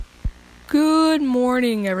Good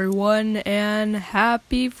morning, everyone, and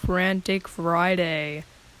happy Frantic Friday.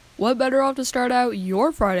 What better off to start out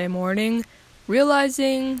your Friday morning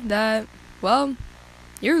realizing that, well,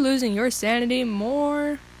 you're losing your sanity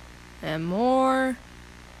more and more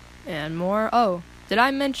and more. Oh, did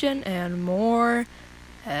I mention and more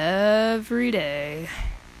every day?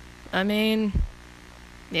 I mean,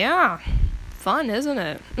 yeah, fun, isn't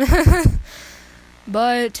it?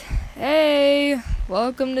 But, hey,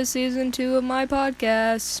 welcome to season 2 of my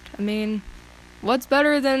podcast. I mean, what's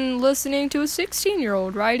better than listening to a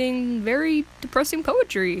 16-year-old writing very depressing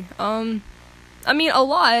poetry? A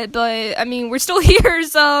lot, but, we're still here,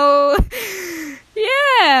 so,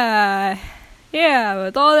 yeah,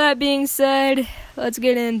 with all that being said, let's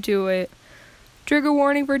get into it. Trigger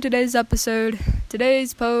warning for today's episode.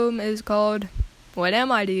 Today's poem is called, What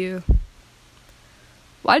Am I to You?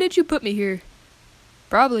 Why did you put me here?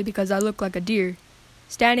 Probably because I look like a deer,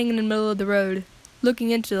 standing in the middle of the road,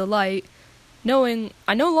 looking into the light, knowing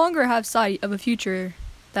I no longer have sight of a future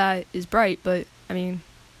that is bright, but,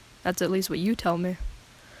 that's at least what you tell me.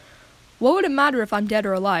 What would it matter if I'm dead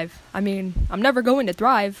or alive? I'm never going to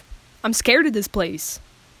thrive. I'm scared of this place.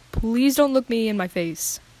 Please don't look me in my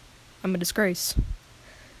face. I'm a disgrace.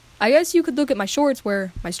 I guess you could look at my shorts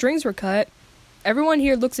where my strings were cut. Everyone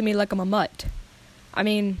here looks at me like I'm a mutt.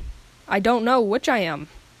 I don't know which I am.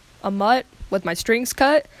 A mutt with my strings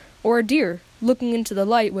cut, or a deer looking into the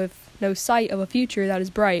light with no sight of a future that is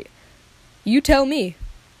bright. You tell me.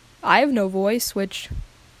 I have no voice, which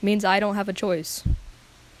means I don't have a choice.